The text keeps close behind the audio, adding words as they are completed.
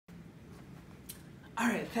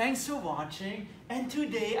Alright, thanks for watching, and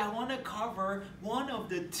today I want to cover one of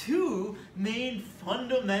the two main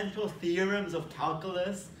fundamental theorems of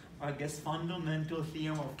calculus, or I guess fundamental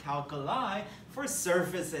theorem of calculi for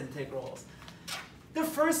surface integrals. The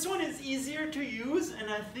first one is easier to use and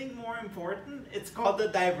I think more important. It's called the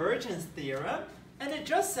Divergence Theorem, and it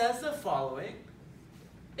just says the following.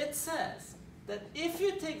 It says that if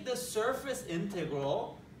you take the surface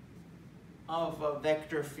integral of a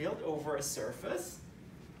vector field over a surface,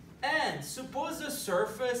 and suppose the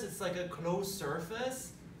surface is like a closed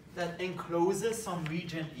surface that encloses some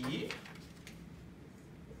region E,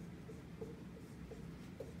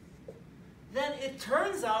 then it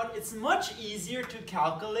turns out it's much easier to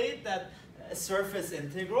calculate that surface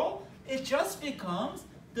integral. It just becomes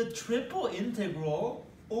the triple integral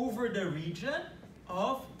over the region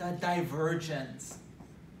of the divergence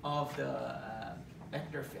of the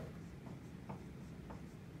vector field.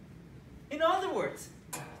 In other words,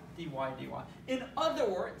 dy. In other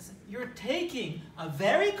words, you're taking a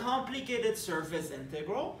very complicated surface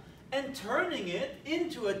integral and turning it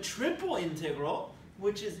into a triple integral,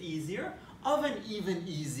 which is easier, of an even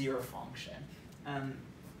easier function. And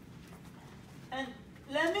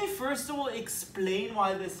let me first of all explain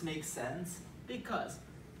why this makes sense, because,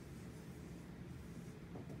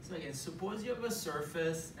 so again, suppose you have a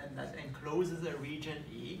surface and that encloses a region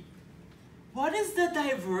E. What is the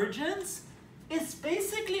divergence? It's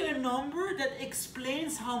basically a number that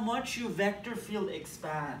explains how much your vector field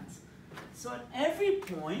expands. So at every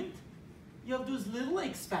point, you have those little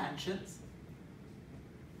expansions,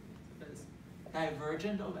 that's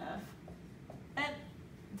divergent of f. And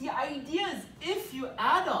the idea is if you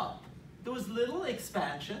add up those little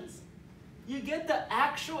expansions, you get the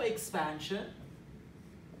actual expansion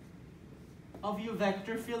of your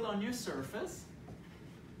vector field on your surface.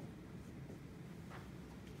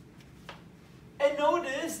 And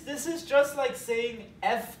notice, this is just like saying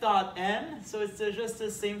f dot n, so it's just the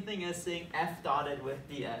same thing as saying f dotted with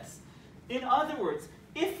ds. In other words,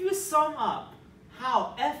 if you sum up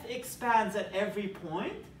how f expands at every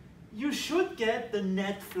point, you should get the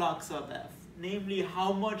net flux of f, namely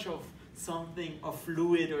how much of something, a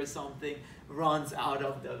fluid or something, runs out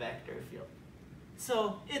of the vector field.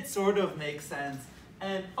 So it sort of makes sense.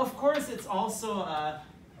 And of course, it's also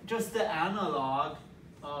just the analog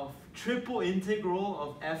of triple integral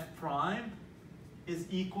of f prime is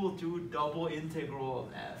equal to double integral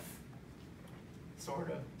of f, sort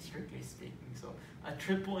of, strictly speaking. So a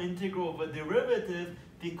triple integral of a derivative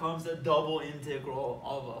becomes a double integral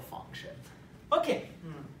of a function. Okay,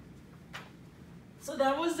 so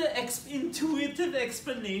that was the intuitive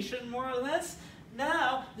explanation, more or less.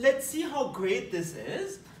 Now, let's see how great this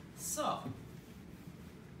is. So,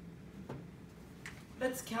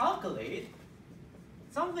 let's calculate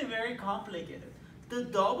something very complicated. The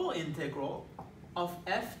double integral of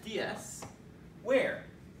f ds, where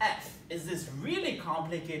f is this really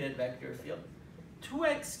complicated vector field,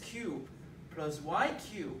 2x cubed plus y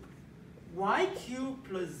cubed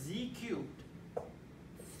plus z cubed,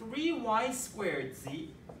 3y squared z,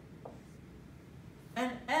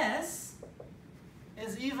 and s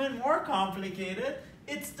is even more complicated.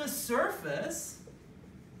 It's the surface,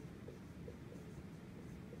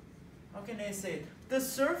 how can I say it? The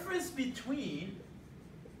surface between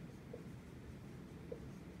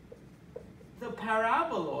the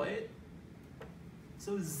paraboloid,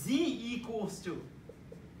 so z equals to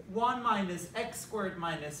 1 minus x squared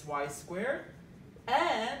minus y squared,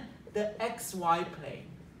 and the xy plane.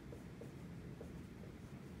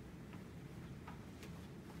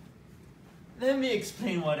 Let me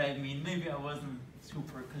explain what I mean. Maybe I wasn't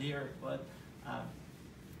super clear, but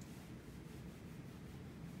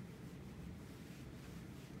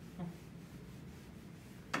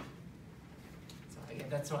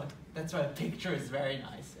that's why a picture is very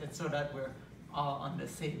nice. It's so that we're all on the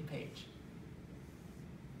same page.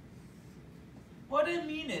 What I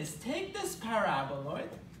mean is, take this paraboloid,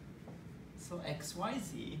 so x, y,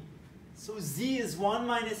 z. So z is 1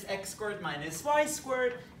 minus x squared minus y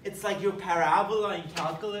squared. It's like your parabola in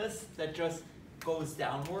calculus that just goes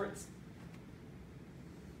downwards.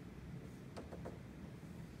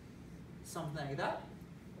 Something like that.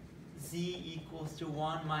 Z equals to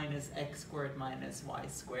 1 minus x squared minus y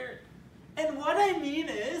squared. And what I mean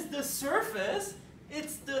is the surface,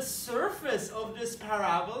 it's the surface of this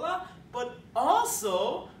parabola, but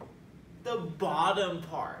also the bottom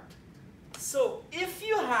part. So if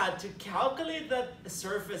you had to calculate that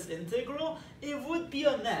surface integral, it would be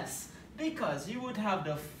a mess, because you would have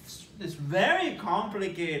this very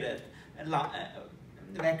complicated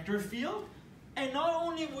vector field, and not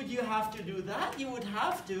only would you have to do that, you would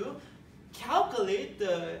have to calculate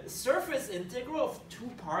the surface integral of two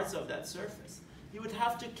parts of that surface. You would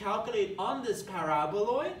have to calculate on this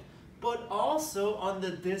paraboloid, but also on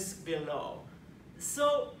the disk below.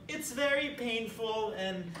 So it's very painful,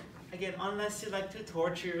 and again, unless you like to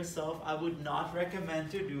torture yourself, I would not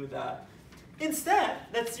recommend to do that. Instead,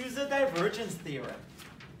 let's use the divergence theorem.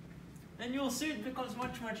 And you'll see it becomes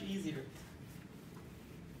much, much easier.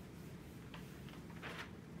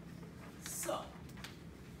 So,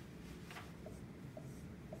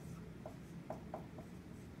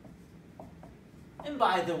 and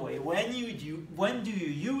by the way, when do you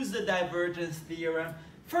use the divergence theorem?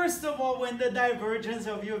 First of all, when the divergence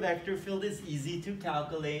of your vector field is easy to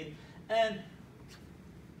calculate, and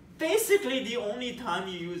basically the only time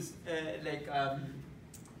you use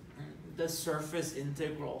the surface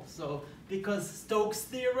integral. So because Stokes'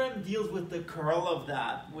 theorem deals with the curl of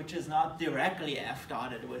that, which is not directly f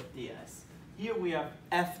dotted with ds. Here we have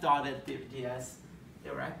f dotted ds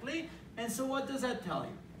directly. And so what does that tell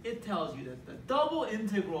you? It tells you that the double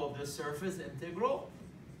integral of the surface integral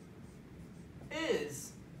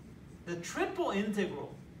is the triple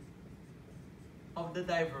integral of the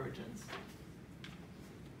divergence.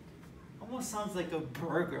 Almost sounds like a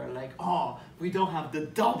burger, like, oh, we don't have the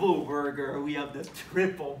double burger, we have the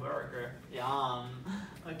triple burger. Yum.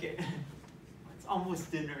 Okay, it's almost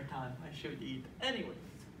dinner time, I should eat. Anyway,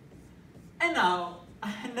 and now,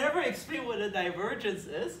 I never explained what a divergence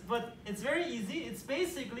is, but it's very easy. It's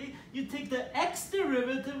basically, you take the x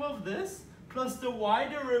derivative of this, plus the y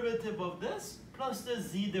derivative of this, plus the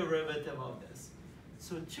z derivative of this.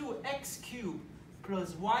 So 2x cubed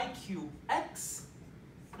plus y cubed x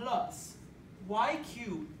plus y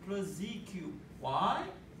cubed plus z cubed y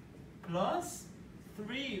plus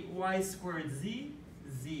 3y squared z,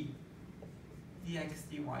 z, dx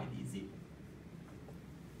dy dz.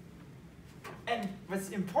 And what's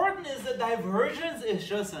important is the divergence is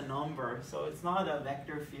just a number, so it's not a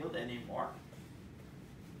vector field anymore.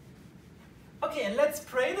 Okay, and let's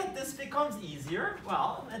pray that this becomes easier.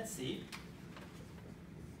 Well, let's see.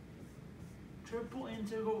 Triple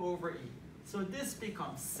integral over e. So this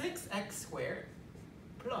becomes 6x squared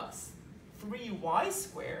plus 3y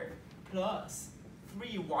squared plus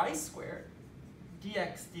 3y squared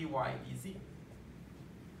dx dy dz.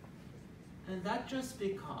 And that just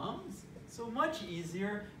becomes so much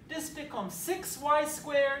easier. This becomes 6y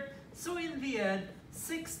squared. So in the end,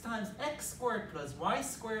 6 times x squared plus y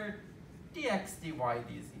squared dx dy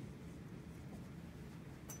dz.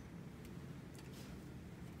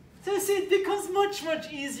 So you see, it becomes much,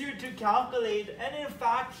 much easier to calculate. And in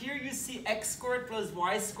fact, here you see x squared plus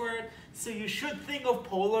y squared. So you should think of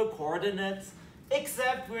polar coordinates,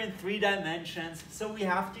 except we're in 3 dimensions. So we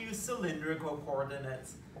have to use cylindrical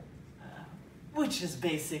coordinates, which is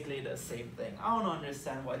basically the same thing. I don't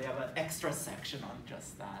understand why they have an extra section on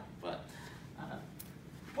just that. But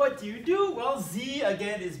what do you do? Well, z,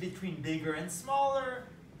 again, is between bigger and smaller.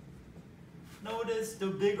 Notice the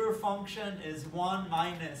bigger function is 1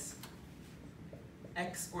 minus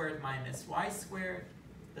x squared minus y squared.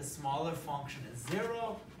 The smaller function is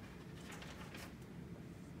 0.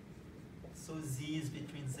 So z is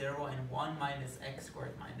between 0 and 1 minus x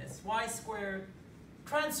squared minus y squared.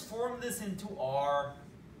 Transform this into r.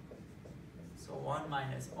 So 1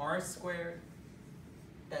 minus r squared.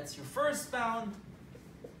 That's your first bound.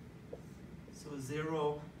 So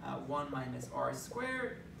 0, 1 minus r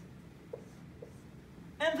squared.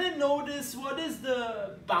 And then notice, what is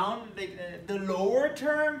the bound, like the lower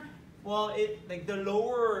term? Well, the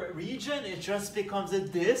lower region, it just becomes a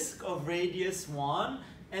disk of radius 1,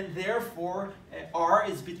 and therefore r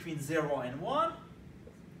is between 0 and 1,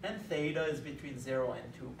 and theta is between 0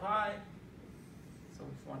 and 2 pi. So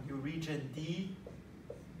if you want your region D,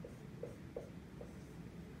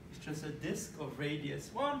 it's just a disk of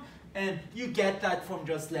radius 1, and you get that from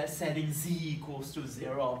just setting z equals to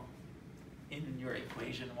 0. In your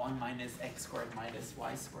equation, 1 minus x squared minus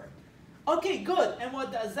y squared. Okay, good. And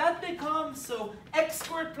what does that become? So x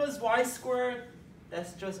squared plus y squared,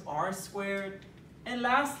 that's just r squared. And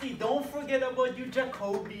lastly, don't forget about your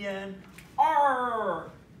Jacobian,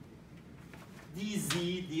 r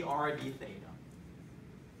dz dr d theta.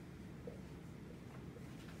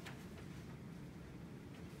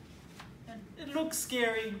 And it looks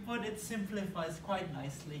scary, but it simplifies quite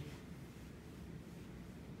nicely.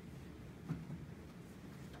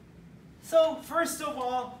 So first of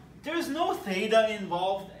all, there's no theta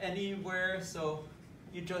involved anywhere, so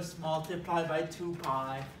you just multiply by 2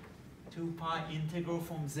 pi. 2 pi integral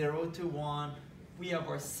from 0 to 1. We have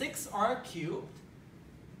our 6r cubed.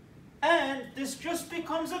 And this just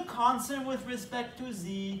becomes a constant with respect to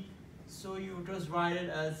z. So you just write it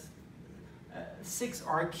as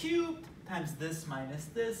 6r cubed times this minus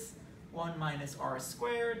this, 1 minus r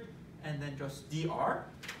squared, and then just dr.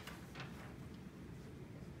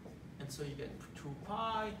 And so you get 2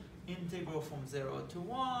 pi integral from 0 to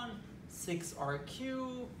 1, 6r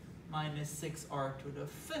cubed minus 6r to the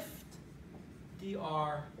 5th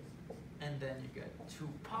dr, and then you get 2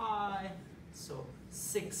 pi, so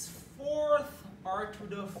 6/4 r to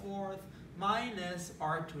the 4th minus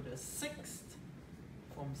r to the 6th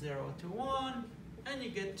from 0 to 1, and you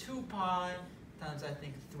get 2 pi times, I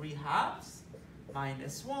think, 3/2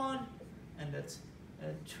 minus 1, and that's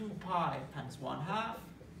 2 pi times 1/2,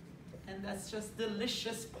 and that's just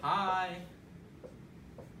delicious pi.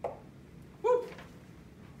 Woo!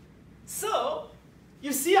 So,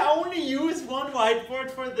 you see, I only use one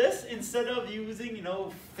whiteboard for this instead of using,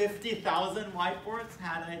 50,000 whiteboards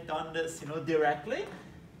had I done this, directly.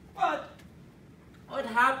 But what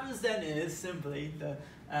happens then is simply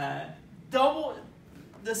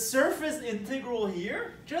the surface integral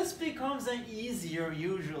here just becomes an easier,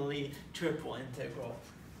 usually, triple integral,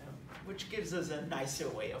 which gives us a nicer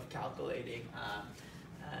way of calculating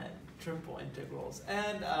triple integrals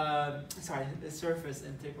and, the surface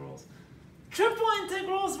integrals. Triple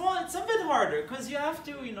integrals, well, it's a bit harder because you have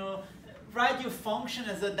to, write your function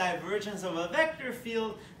as a divergence of a vector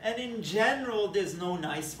field, and in general, there's no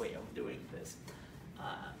nice way of doing this.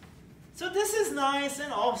 So this is nice,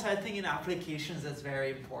 and also I think in applications that's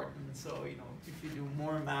very important. So, if you do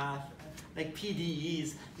more math, like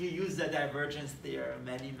PDEs, you use the divergence theorem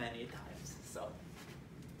many, many times. So.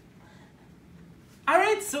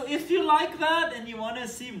 Alright, so if you like that and you want to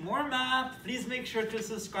see more math, please make sure to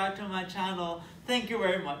subscribe to my channel. Thank you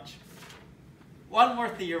very much. One more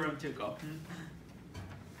theorem to go.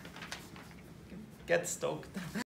 Get stoked.